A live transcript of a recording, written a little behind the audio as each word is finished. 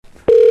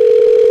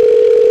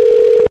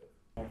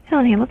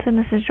Helen Hamilton,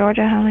 this is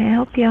Georgia. How may I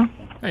help you?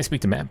 Can I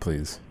speak to Matt,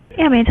 please?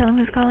 Yeah, may I tell him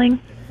who's calling?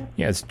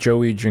 Yeah, it's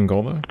Joey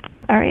Gingola.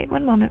 All right,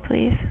 one moment,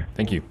 please.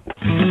 Thank you.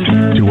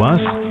 To us,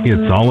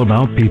 it's all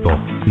about people,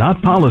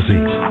 not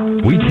policies.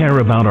 We care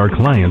about our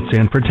clients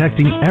and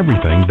protecting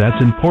everything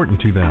that's important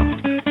to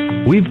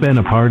them. We've been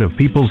a part of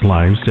people's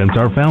lives since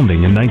our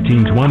founding in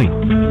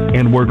 1920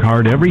 and work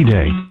hard every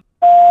day.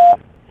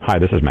 Hi,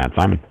 this is Matt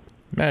Simon.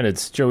 Matt,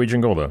 it's Joey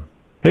Gingola.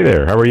 Hey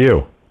there, how are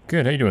you?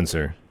 Good, how you doing,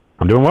 sir?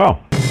 I'm doing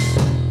well.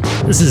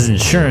 This is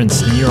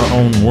insurance in your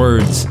own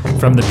words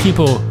from the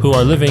people who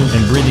are living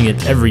and breathing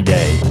it every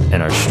day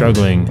and are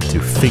struggling to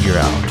figure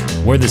out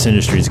where this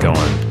industry is going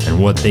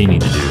and what they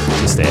need to do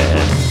to stay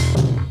ahead.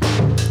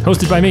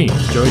 Hosted by me,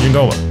 Joey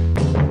Gingola.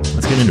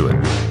 Let's get into it.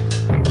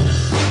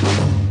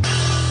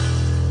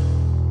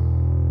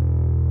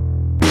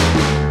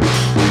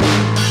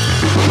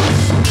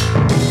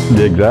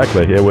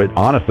 Exactly.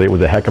 Honestly, it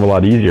was a heck of a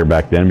lot easier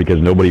back then because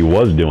nobody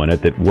was doing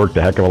it. That worked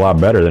a heck of a lot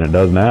better than it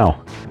does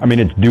now. I mean,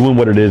 it's doing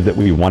what it is that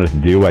we wanted to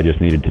do. I just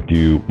needed to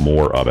do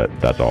more of it.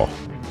 That's all.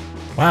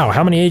 Wow,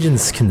 how many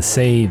agents can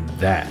say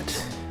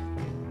that?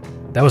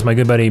 That was my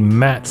good buddy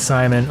Matt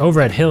Simon over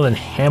at Hill &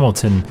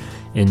 Hamilton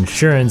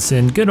Insurance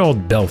in good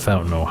old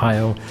Bellefontaine,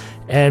 Ohio.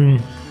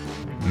 And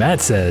Matt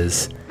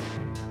says,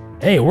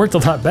 hey, it worked a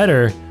lot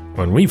better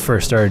when we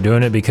first started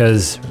doing it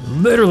because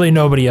literally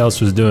nobody else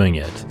was doing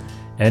it.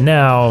 And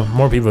now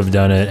more people have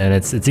done it and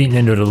it's eaten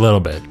into it a little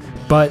bit.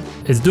 But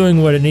it's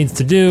doing what it needs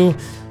to do.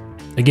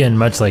 Again,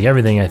 much like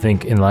everything I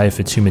think in life,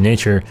 it's human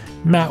nature.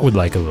 Matt would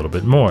like a little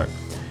bit more.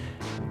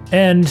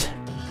 And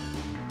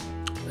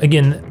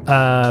again,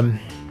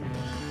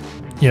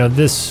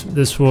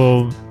 this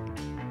will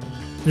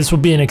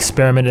be an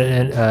experiment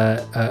and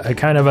a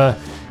kind of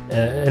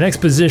an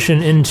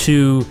exposition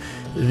into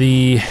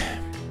the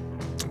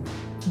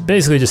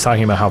basically just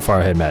talking about how far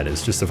ahead Matt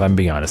is. Just if I'm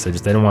being honest, I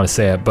didn't want to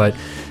say it, but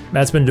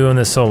Matt's been doing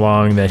this so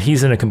long that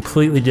he's in a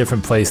completely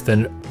different place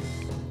than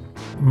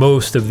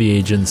most of the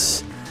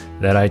agents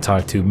that I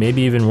talk to,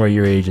 maybe even where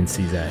your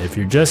agency's at. If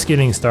you're just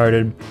getting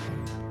started,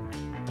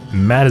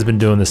 Matt has been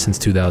doing this since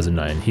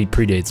 2009. He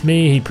predates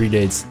me. He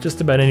predates just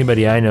about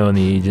anybody I know in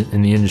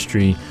the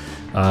industry.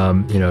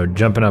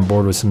 Jumping on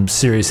board with some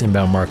serious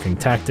inbound marketing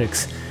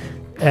tactics,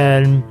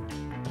 and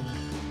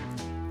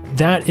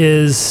that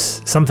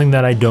is something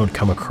that I don't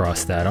come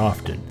across that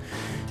often.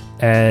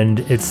 And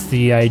it's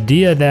the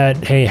idea that,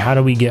 hey, how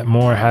do we get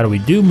more? How do we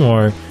do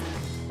more?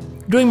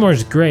 Doing more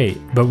is great,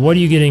 but what are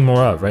you getting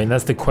more of, right? And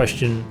that's the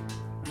question.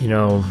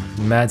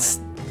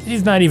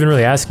 He's not even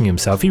really asking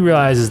himself. He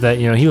realizes that,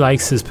 he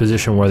likes his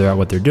position where they're at,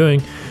 what they're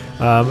doing.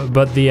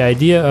 But the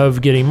idea of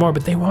getting more,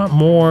 but they want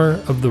more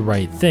of the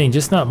right thing,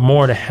 just not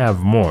more to have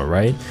more,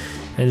 right?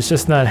 And it's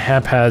just not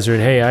haphazard.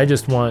 Hey, I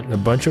just want a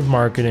bunch of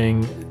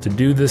marketing to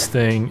do this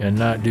thing and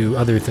not do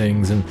other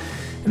things and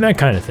that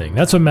kind of thing.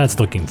 That's what Matt's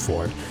looking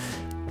for.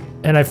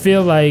 And I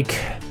feel like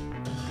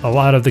a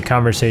lot of the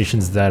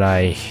conversations that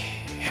I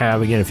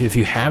have, again, if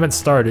you haven't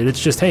started,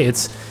 it's just, hey,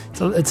 it's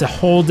a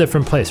whole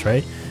different place,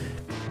 right?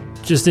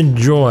 Just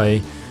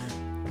enjoy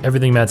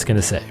everything Matt's going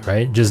to say,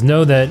 right? Just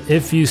know that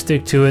if you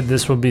stick to it,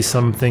 this will be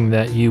something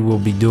that you will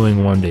be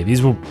doing one day.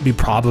 These will be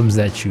problems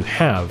that you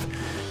have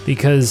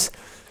because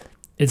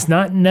it's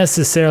not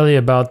necessarily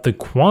about the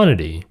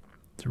quantity.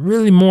 It's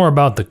really more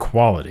about the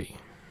quality.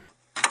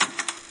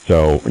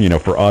 So,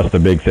 for us, the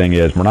big thing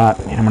is we're not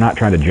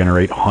trying to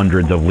generate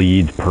hundreds of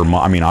leads per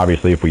month. I mean,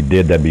 obviously, if we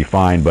did, that'd be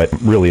fine. But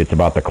really, it's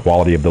about the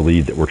quality of the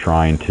leads that we're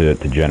trying to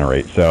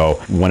generate. So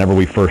whenever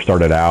we first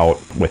started out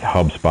with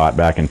HubSpot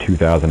back in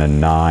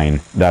 2009,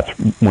 that's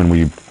when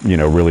we,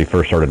 really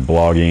first started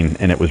blogging.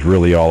 And it was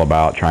really all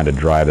about trying to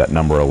drive that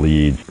number of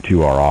leads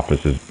to our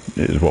offices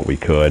is what we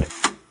could.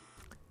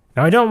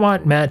 Now, I don't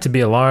want Matt to be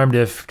alarmed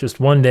if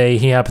just one day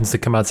he happens to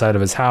come outside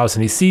of his house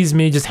and he sees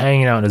me just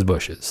hanging out in his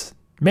bushes.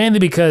 Mainly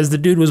because the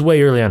dude was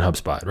way early on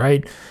HubSpot,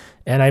 right?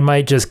 And I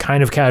might just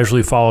kind of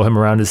casually follow him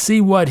around to see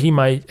what he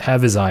might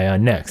have his eye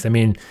on next. I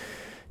mean,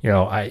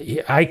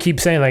 I keep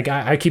saying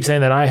I keep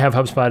saying that I have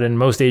HubSpot, and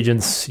most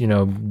agents,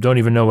 don't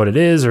even know what it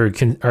is or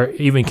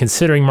even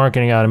considering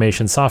marketing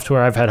automation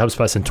software. I've had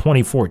HubSpot since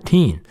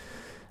 2014.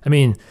 I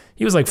mean,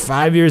 he was like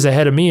 5 years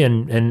ahead of me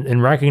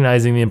in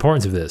recognizing the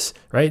importance of this,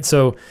 right?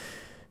 So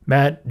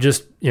Matt,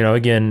 just,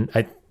 again,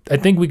 I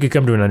think we could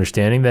come to an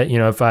understanding that,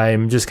 if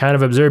I'm just kind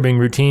of observing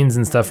routines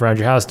and stuff around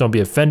your house, don't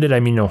be offended. I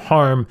mean no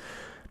harm.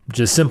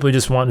 Just simply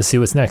just wanting to see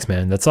what's next,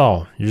 man. That's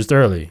all. You're just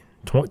early.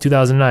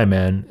 2009,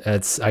 man.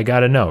 I got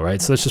to know, right?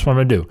 So that's just what I'm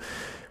going to do.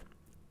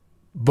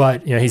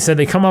 But, he said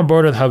they come on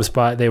board with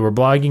HubSpot. They were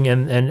blogging.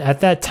 And at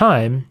that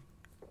time,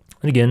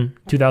 and again,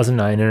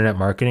 2009, internet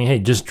marketing, hey,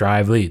 just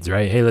drive leads,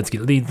 right? Hey, let's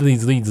get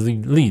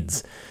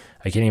leads.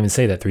 I can't even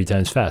say that 3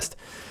 times fast.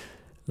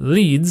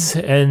 Leads,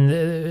 and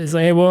it's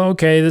like, hey, well,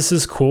 okay, this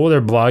is cool.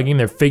 They're blogging,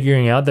 they're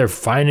figuring out, they're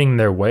finding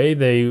their way.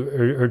 They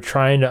are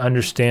trying to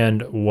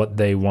understand what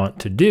they want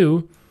to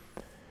do.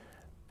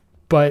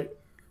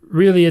 But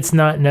really, it's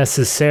not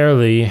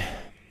necessarily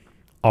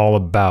all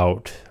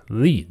about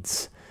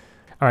leads.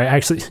 All right,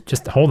 actually,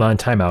 just hold on,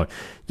 time out.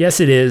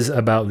 Yes, it is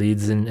about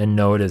leads, and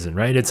no, it isn't,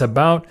 right? It's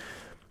about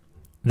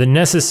the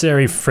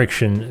necessary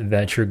friction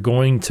that you're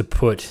going to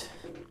put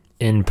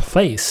in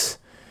place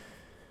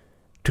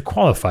to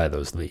qualify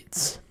those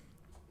leads.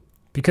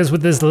 Because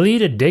with this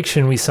lead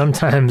addiction, we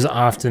sometimes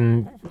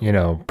often,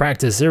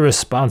 practice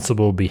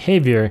irresponsible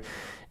behavior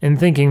and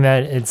thinking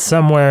that it's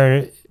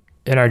somewhere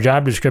in our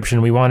job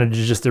description we wanted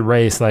to just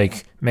erase,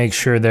 like, make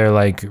sure they're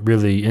like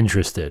really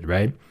interested,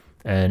 right?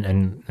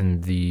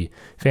 And the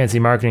fancy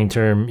marketing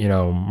term,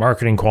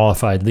 marketing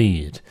qualified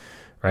lead,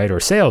 right? Or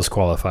sales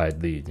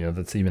qualified lead.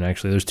 That's even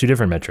actually, there's two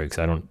different metrics.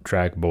 I don't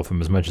track both of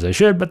them as much as I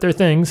should, but they're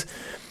things.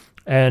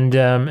 And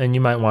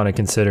you might want to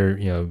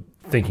consider,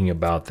 thinking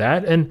about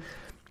that. And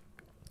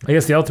I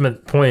guess the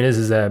ultimate point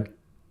is that,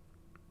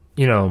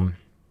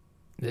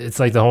 it's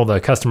like the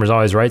customer's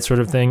always right sort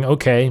of thing.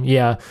 Okay,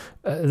 yeah,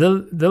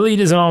 the lead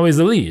isn't always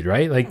the lead,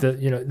 right? Like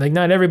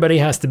not everybody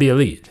has to be a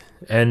lead.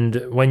 And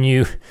when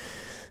you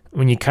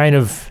kind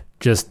of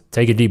just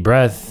take a deep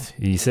breath,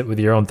 you sit with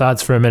your own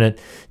thoughts for a minute,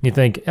 and you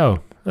think, oh,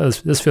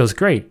 this feels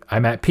great.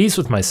 I'm at peace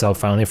with myself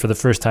finally for the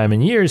first time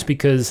in years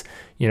because,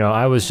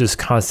 I was just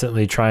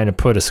constantly trying to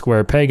put a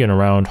square peg in a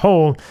round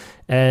hole.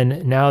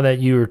 And now that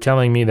you are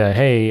telling me that,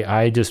 hey,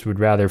 I just would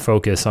rather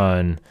focus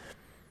on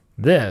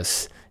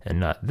this and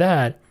not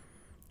that,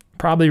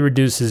 probably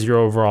reduces your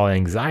overall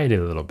anxiety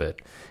a little bit.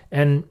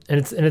 And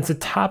it's a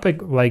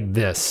topic like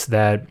this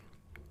that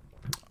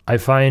I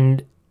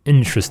find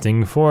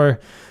interesting for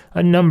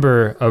a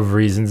number of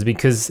reasons,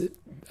 because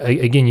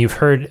again, you've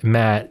heard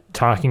Matt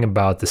talking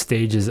about the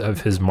stages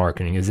of his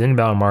marketing, his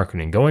inbound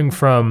marketing, going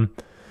from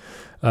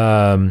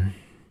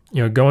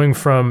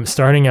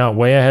starting out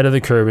way ahead of the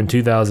curve in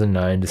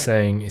 2009 to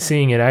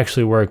seeing it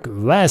actually work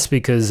less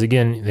because,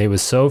 again, they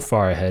was so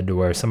far ahead to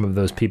where some of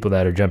those people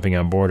that are jumping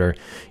on board are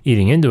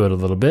eating into it a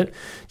little bit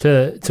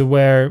to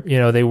where,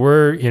 they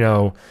were,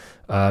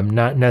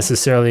 not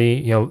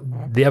necessarily,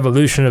 the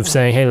evolution of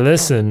saying, hey,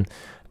 listen,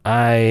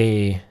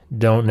 I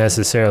don't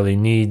necessarily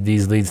need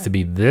these leads to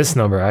be this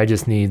number. I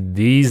just need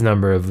these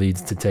number of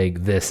leads to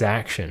take this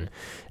action.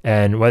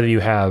 And whether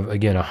you have,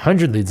 again,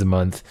 100 leads a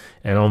month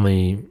and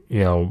only,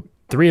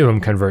 3 of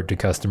them convert to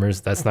customers,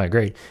 that's not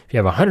great. If you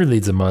have 100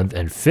 leads a month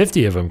and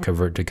 50 of them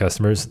convert to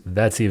customers,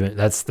 that's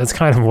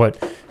kind of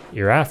what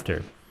you're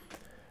after.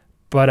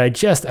 But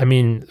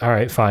all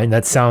right, fine.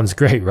 That sounds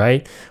great,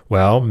 right?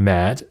 Well,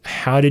 Matt,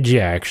 how did you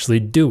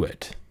actually do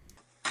it?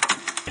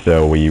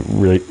 So we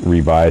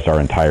revised our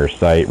entire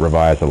site,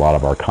 revised a lot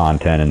of our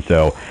content, and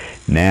so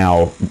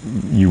now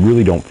you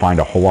really don't find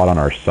a whole lot on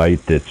our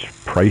site that's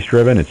price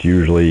driven. It's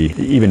usually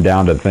even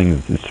down to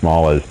things as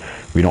small as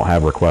we don't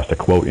have request a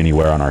quote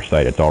anywhere on our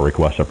site. It's all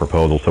request a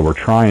proposal. So we're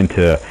trying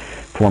to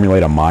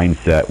formulate a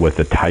mindset with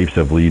the types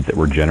of leads that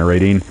we're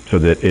generating so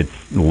that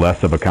it's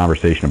less of a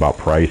conversation about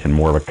price and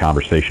more of a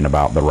conversation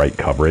about the right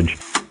coverage.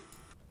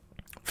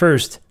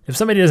 First, if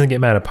somebody doesn't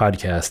get mad at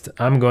podcast,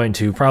 I'm going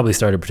to probably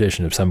start a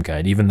petition of some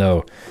kind, even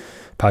though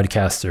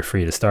podcasts are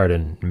free to start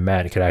and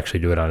Matt could actually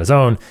do it on his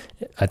own.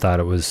 I thought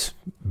it was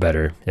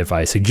better if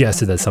I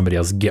suggested that somebody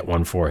else get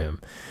one for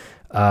him.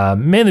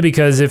 Mainly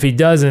because if he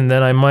doesn't,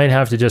 then I might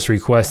have to just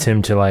request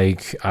him to,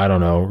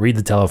 read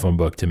the telephone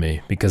book to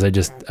me, because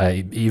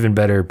I even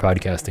better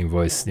podcasting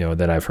voice,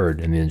 than I've heard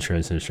in the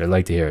insurance industry. I'd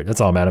like to hear it.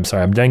 That's all, Matt. I'm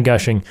sorry. I'm done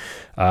gushing.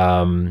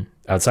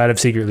 Outside of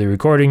secretly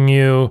recording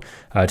you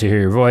to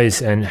hear your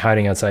voice and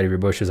hiding outside of your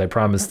bushes, I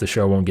promise the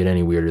show won't get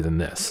any weirder than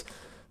this,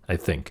 I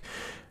think.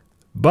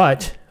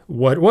 But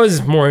what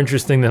was more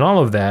interesting than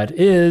all of that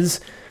is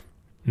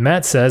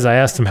Matt says, I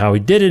asked him how he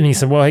did it, and he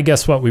said, well, hey,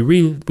 guess what?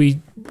 We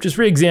just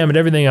re-examined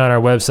everything on our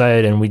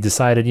website, and we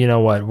decided, you know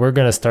what, we're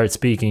going to start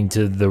speaking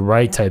to the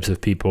right types of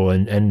people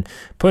and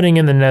putting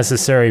in the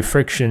necessary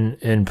friction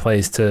in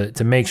place to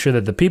make sure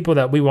that the people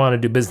that we want to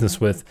do business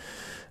with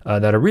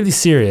that are really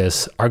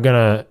serious are going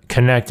to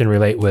connect and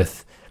relate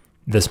with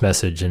this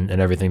message and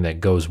everything that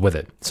goes with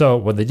it. So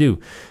what they do,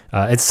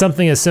 it's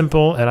something as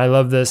simple, and I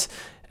love this,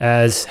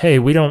 as, hey,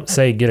 we don't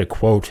say get a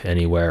quote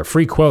anywhere.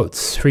 Free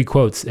quotes.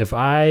 If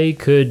I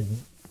could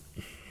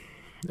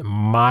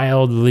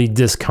mildly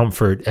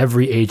discomfort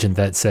every agent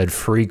that said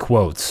free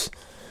quotes,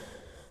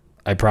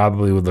 I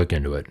probably would look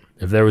into it.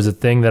 If there was a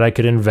thing that I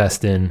could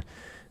invest in,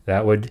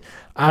 that would,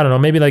 I don't know,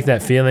 maybe like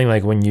that feeling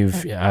like when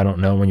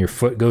when your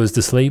foot goes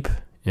to sleep,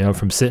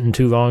 from sitting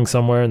too long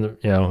somewhere,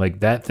 and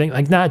like that thing,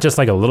 like not just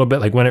like a little bit,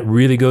 like when it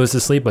really goes to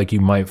sleep, like you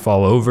might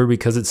fall over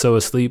because it's so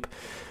asleep.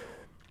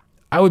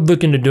 I would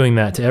look into doing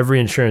that to every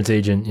insurance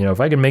agent. If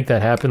I could make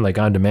that happen, like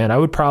on demand, I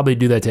would probably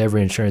do that to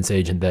every insurance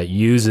agent that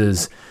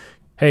uses,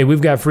 hey, we've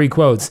got free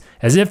quotes,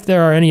 as if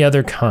there are any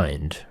other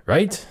kind,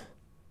 right?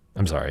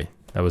 I'm sorry.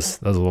 That was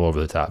a little over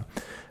the top.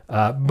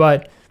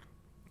 But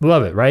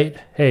love it, right?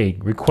 Hey,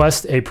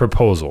 request a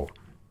proposal.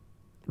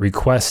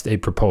 request a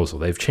proposal.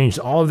 They've changed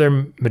all of their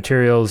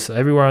materials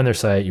everywhere on their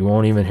site. You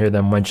won't even hear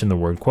them mention the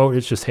word quote.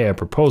 It's just, hey, a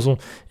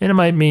proposal. And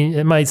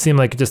it might seem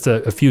like just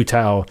a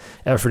futile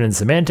effort in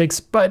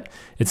semantics, but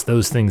it's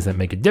those things that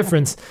make a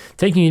difference.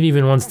 Taking it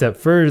even one step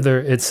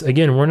further, it's,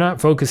 again, we're not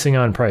focusing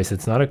on price.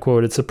 It's not a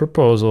quote, it's a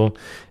proposal.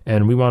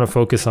 And we want to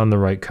focus on the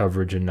right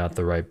coverage and not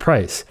the right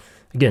price.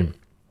 Again,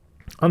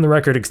 on the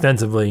record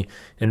extensively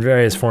in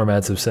various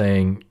formats of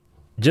saying,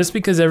 just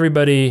because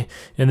everybody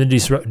in the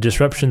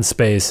disruption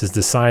space has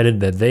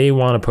decided that they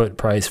want to put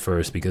price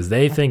first because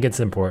they think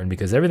it's important,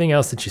 because everything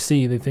else that you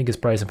see, they think is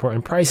price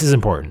important. Price is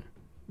important.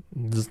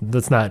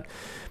 Let's not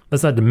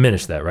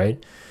diminish that,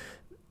 right?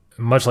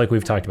 Much like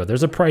we've talked about,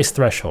 there's a price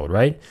threshold,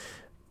 right?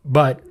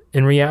 But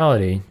in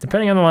reality,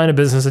 depending on the line of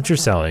business that you're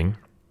selling,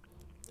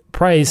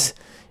 price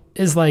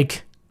is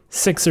like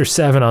 6 or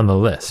 7 on the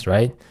list,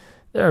 right?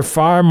 There are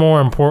far more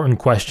important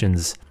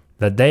questions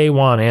that they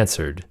want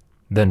answered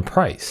than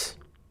price.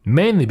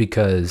 Mainly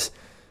because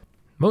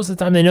most of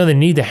the time they know they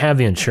need to have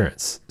the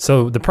insurance.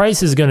 So the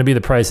price is going to be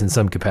the price in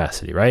some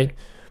capacity, right?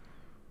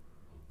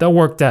 They'll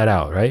work that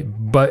out, right?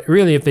 But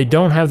really, if they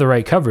don't have the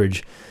right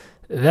coverage,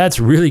 that's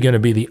really going to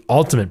be the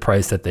ultimate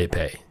price that they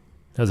pay.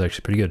 That was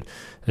actually pretty good.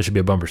 That should be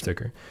a bumper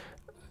sticker.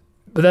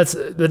 But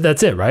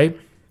that's it, right?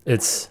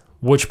 It's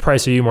which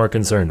price are you more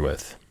concerned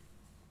with?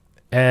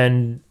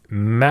 And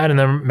Matt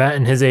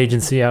and his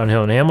agency out in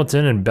Hill and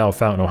Hamilton and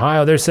Bellefontaine,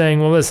 Ohio, they're saying,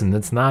 well, listen,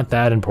 it's not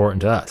that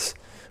important to us.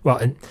 Well,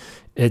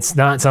 it's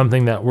not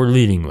something that we're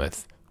leading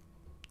with.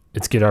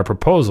 It's get our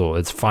proposal.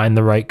 It's find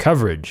the right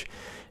coverage.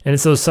 And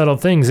it's those subtle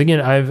things. Again,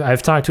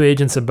 I've talked to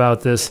agents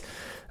about this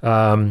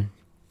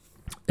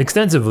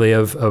extensively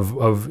of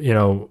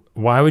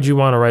why would you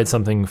want to write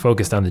something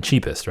focused on the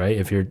cheapest, right?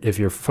 If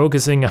you're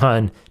focusing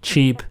on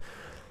cheap,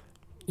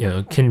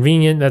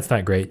 convenient, that's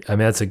not great. I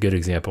mean, that's a good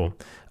example.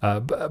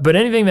 But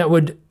anything that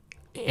would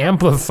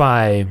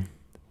amplify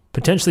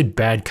potentially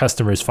bad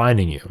customers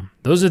finding you,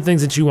 those are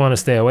things that you want to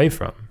stay away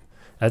from.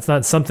 That's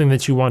not something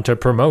that you want to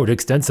promote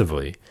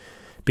extensively,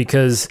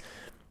 because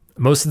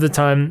most of the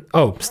time,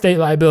 state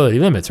liability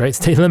limits, right?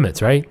 State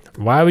limits, right?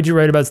 Why would you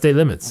write about state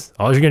limits?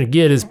 All you're going to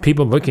get is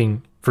people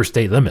looking for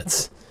state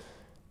limits.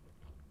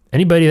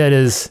 Anybody that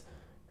is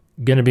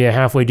going to be a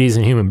halfway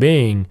decent human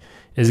being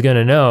is going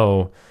to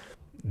know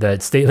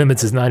that state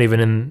limits is not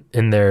even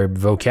in their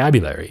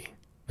vocabulary.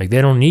 Like,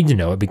 they don't need to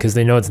know it because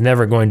they know it's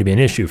never going to be an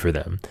issue for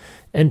them.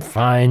 And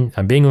fine,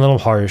 I'm being a little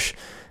harsh.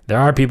 There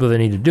are people that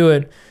need to do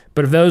it.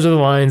 But if those are the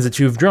lines that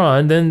you've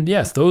drawn, then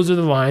yes, those are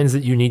the lines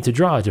that you need to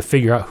draw to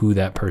figure out who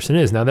that person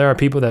is. Now, there are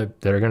people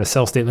that are going to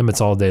sell state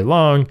limits all day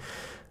long,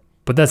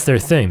 but that's their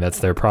thing. That's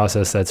their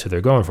process. That's who they're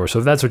going for. So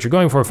if that's what you're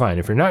going for, fine.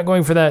 If you're not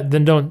going for that,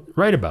 then don't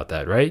write about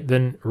that, right?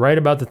 Then write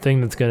about the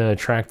thing that's going to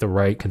attract the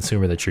right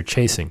consumer that you're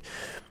chasing.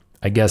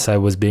 I guess I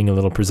was being a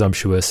little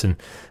presumptuous and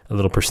a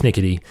little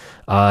persnickety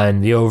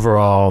on the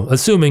overall,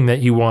 assuming that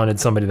you wanted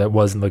somebody that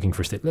wasn't looking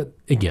for state.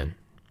 Again,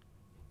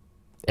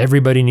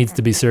 everybody needs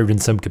to be served in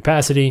some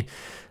capacity.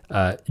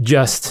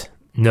 Just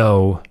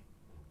know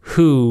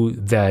who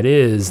that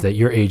is that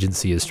your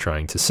agency is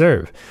trying to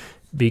serve.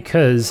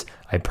 Because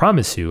I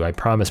promise you, I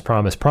promise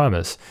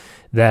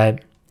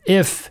that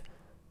if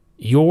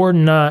you're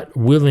not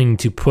willing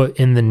to put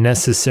in the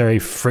necessary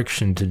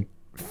friction to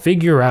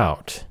figure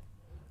out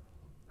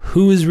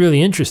who is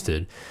really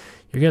interested,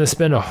 you're going to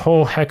spend a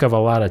whole heck of a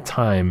lot of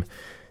time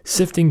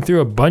sifting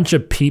through a bunch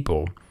of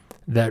people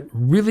that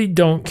really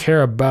don't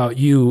care about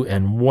you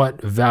and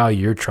what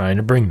value you're trying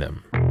to bring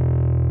them.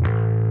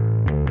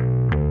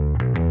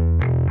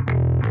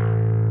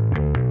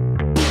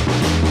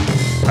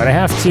 All right, I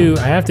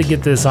have to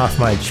get this off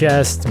my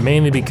chest,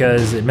 mainly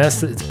because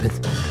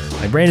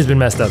my brain has been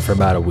messed up for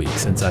about a week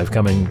since I've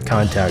come in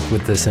contact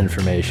with this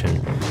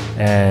information,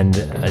 and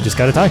I just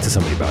got to talk to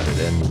somebody about it,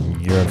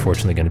 and you're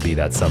unfortunately going to be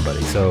that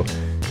somebody. So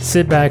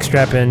sit back,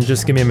 strap in,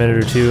 just give me a minute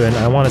or two, and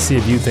I want to see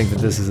if you think that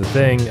this is a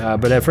thing.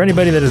 But for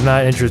anybody that is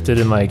not interested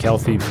in like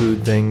healthy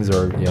food things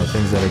or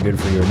things that are good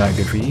for you or not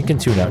good for you, you can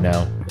tune out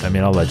now. I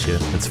mean, I'll let you.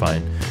 It's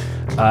fine.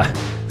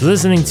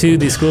 Listening to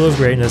the School of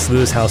Greatness,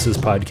 Lewis House's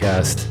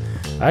podcast.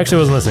 I actually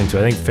wasn't listening to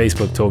it. I think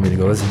Facebook told me to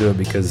go listen to it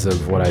because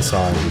of what I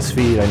saw in his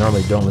feed. I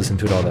normally don't listen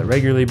to it all that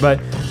regularly, but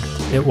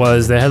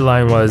the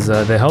headline was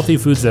the healthy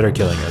foods that are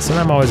killing us. And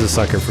I'm always a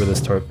sucker for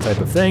this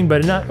type of thing,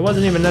 but it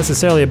wasn't even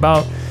necessarily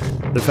about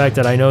the fact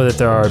that I know that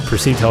there are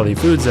perceived healthy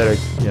foods that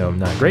are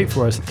not great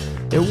for us.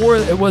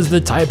 It was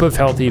the type of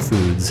healthy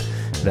foods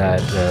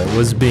that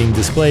was being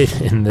displayed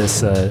in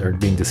this, or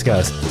being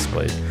discussed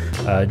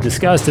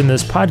in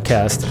this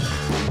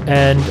podcast.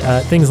 And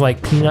things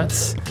like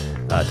peanuts,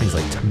 things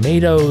like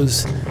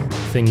tomatoes,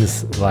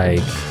 things like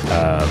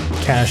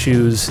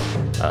cashews,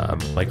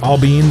 like all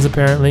beans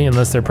apparently,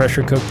 unless they're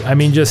pressure cooked. I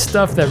mean, just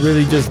stuff that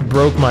really just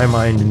broke my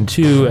mind in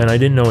two, and I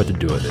didn't know what to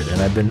do with it.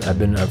 And I've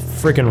been a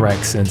freaking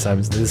wreck since.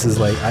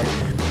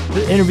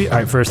 The interview. All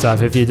right, first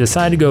off, if you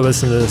decide to go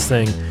listen to this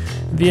thing,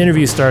 the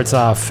interview starts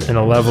off in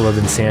a level of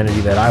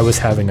insanity that I was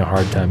having a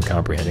hard time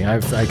comprehending.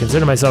 I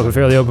consider myself a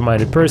fairly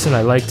open-minded person.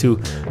 I like to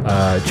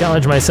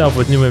challenge myself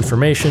with new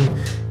information.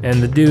 And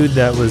the dude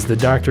that was the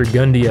Dr.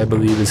 Gundy, I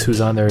believe, is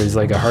who's on there. He's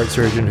like a heart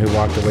surgeon who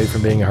walked away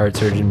from being a heart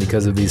surgeon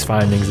because of these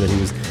findings that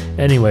he was.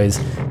 Anyways,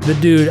 the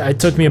dude, it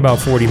took me about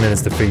 40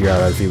 minutes to figure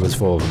out if he was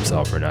full of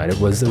himself or not. It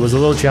was a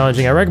little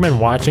challenging. I recommend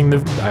watching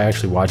I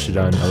actually watched it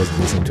I wasn't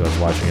listening to it, I was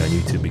watching it on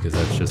YouTube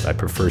because I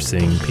prefer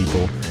seeing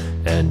people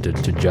and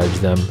to judge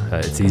them.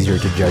 It's easier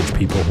to judge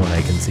people when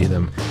I can see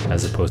them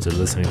as opposed to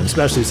listening to them,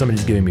 especially if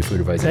somebody's giving me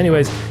food advice.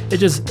 Anyways, it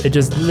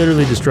just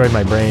literally destroyed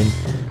my brain.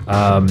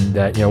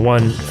 That,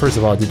 first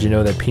of all, did you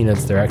know that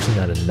peanuts, they're actually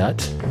not a nut,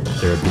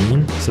 they're a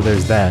bean? So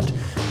there's that.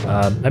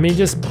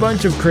 Just a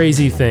bunch of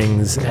crazy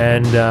things.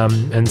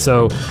 And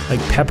so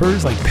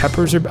peppers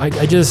are, I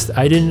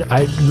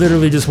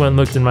literally just went and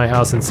looked in my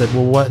house and said,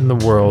 well, what in the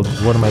world,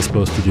 what am I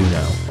supposed to do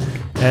now?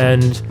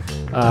 And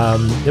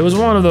it was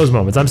one of those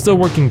moments. I'm still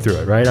working through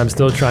it, right? I'm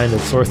still trying to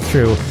sort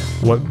through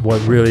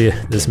what really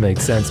this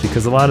makes sense,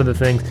 because a lot of the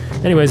things,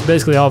 anyways,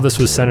 basically all of this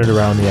was centered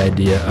around the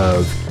idea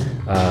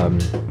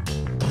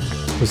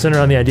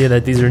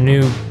that these are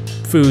new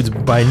foods.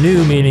 By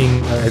new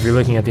meaning, if you're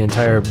looking at the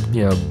entire,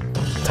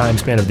 time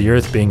span of the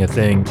earth being a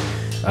thing,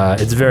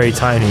 it's very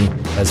tiny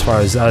as far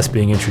as us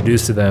being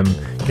introduced to them,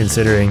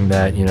 considering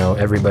that,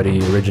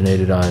 everybody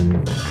originated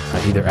on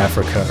either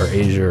Africa or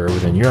Asia or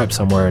within Europe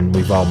somewhere, and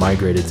we've all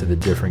migrated to the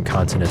different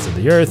continents of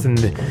the earth, and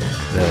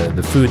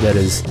the food that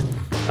is,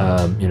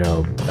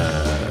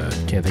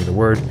 can't think of the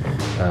word,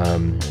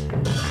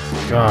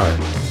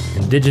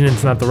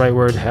 indigenous, not the right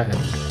word,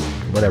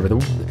 whatever,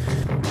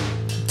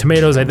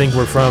 tomatoes, I think,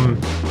 were from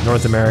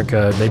North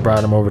America. They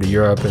brought them over to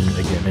Europe, and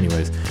again,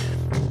 anyways,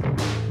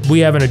 we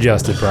haven't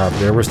adjusted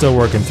properly. We're still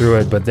working through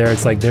it, but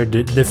it's like their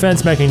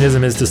defense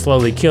mechanism is to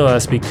slowly kill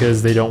us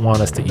because they don't want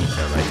us to eat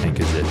them, I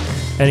think is it.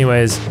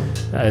 Anyways,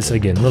 it's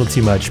again a little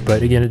too much,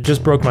 but again, it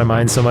just broke my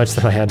mind so much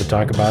that I had to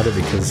talk about it,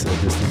 because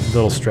just a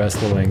little stress,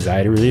 a little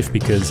anxiety relief,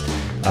 because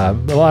a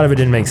lot of it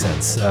didn't make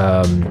sense.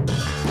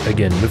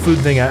 Again, the food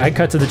thing, I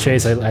cut to the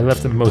chase. I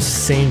left the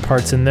most sane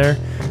parts in there.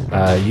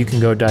 You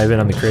can go dive in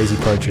on the crazy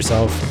parts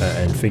yourself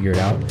and figure it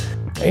out.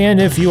 And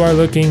if you are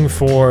looking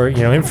for,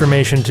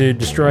 information to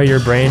destroy your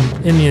brain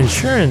in the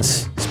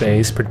insurance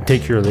space,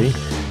 particularly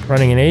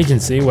running an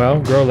agency, well,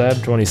 Grow Lab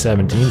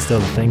 2017, still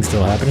the thing,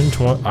 still happening.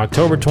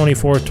 October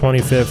 24th,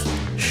 25th,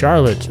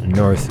 Charlotte,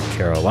 North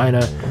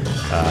Carolina.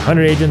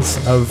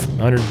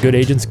 100 good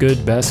agents,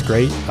 good, best,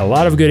 great. A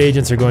lot of good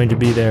agents are going to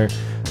be there.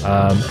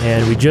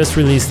 And we just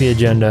released the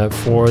agenda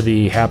for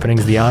the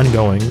happenings, the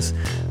ongoings.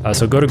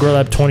 So go to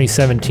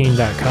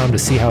growlab2017.com to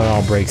see how it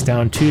all breaks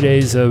down. 2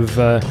 days of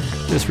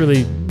just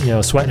really,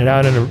 sweating it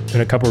out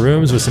in a couple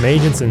rooms with some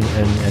agents and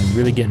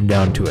really getting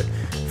down to it.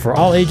 For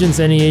all agents,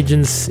 any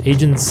agents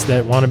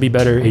that want to be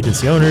better,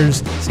 agency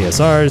owners,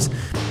 CSRs,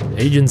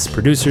 agents,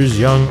 producers,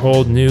 young,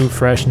 old, new,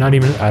 fresh, not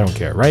even, I don't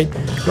care, right?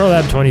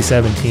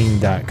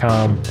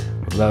 growlab2017.com.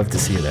 Would love to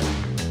see you there.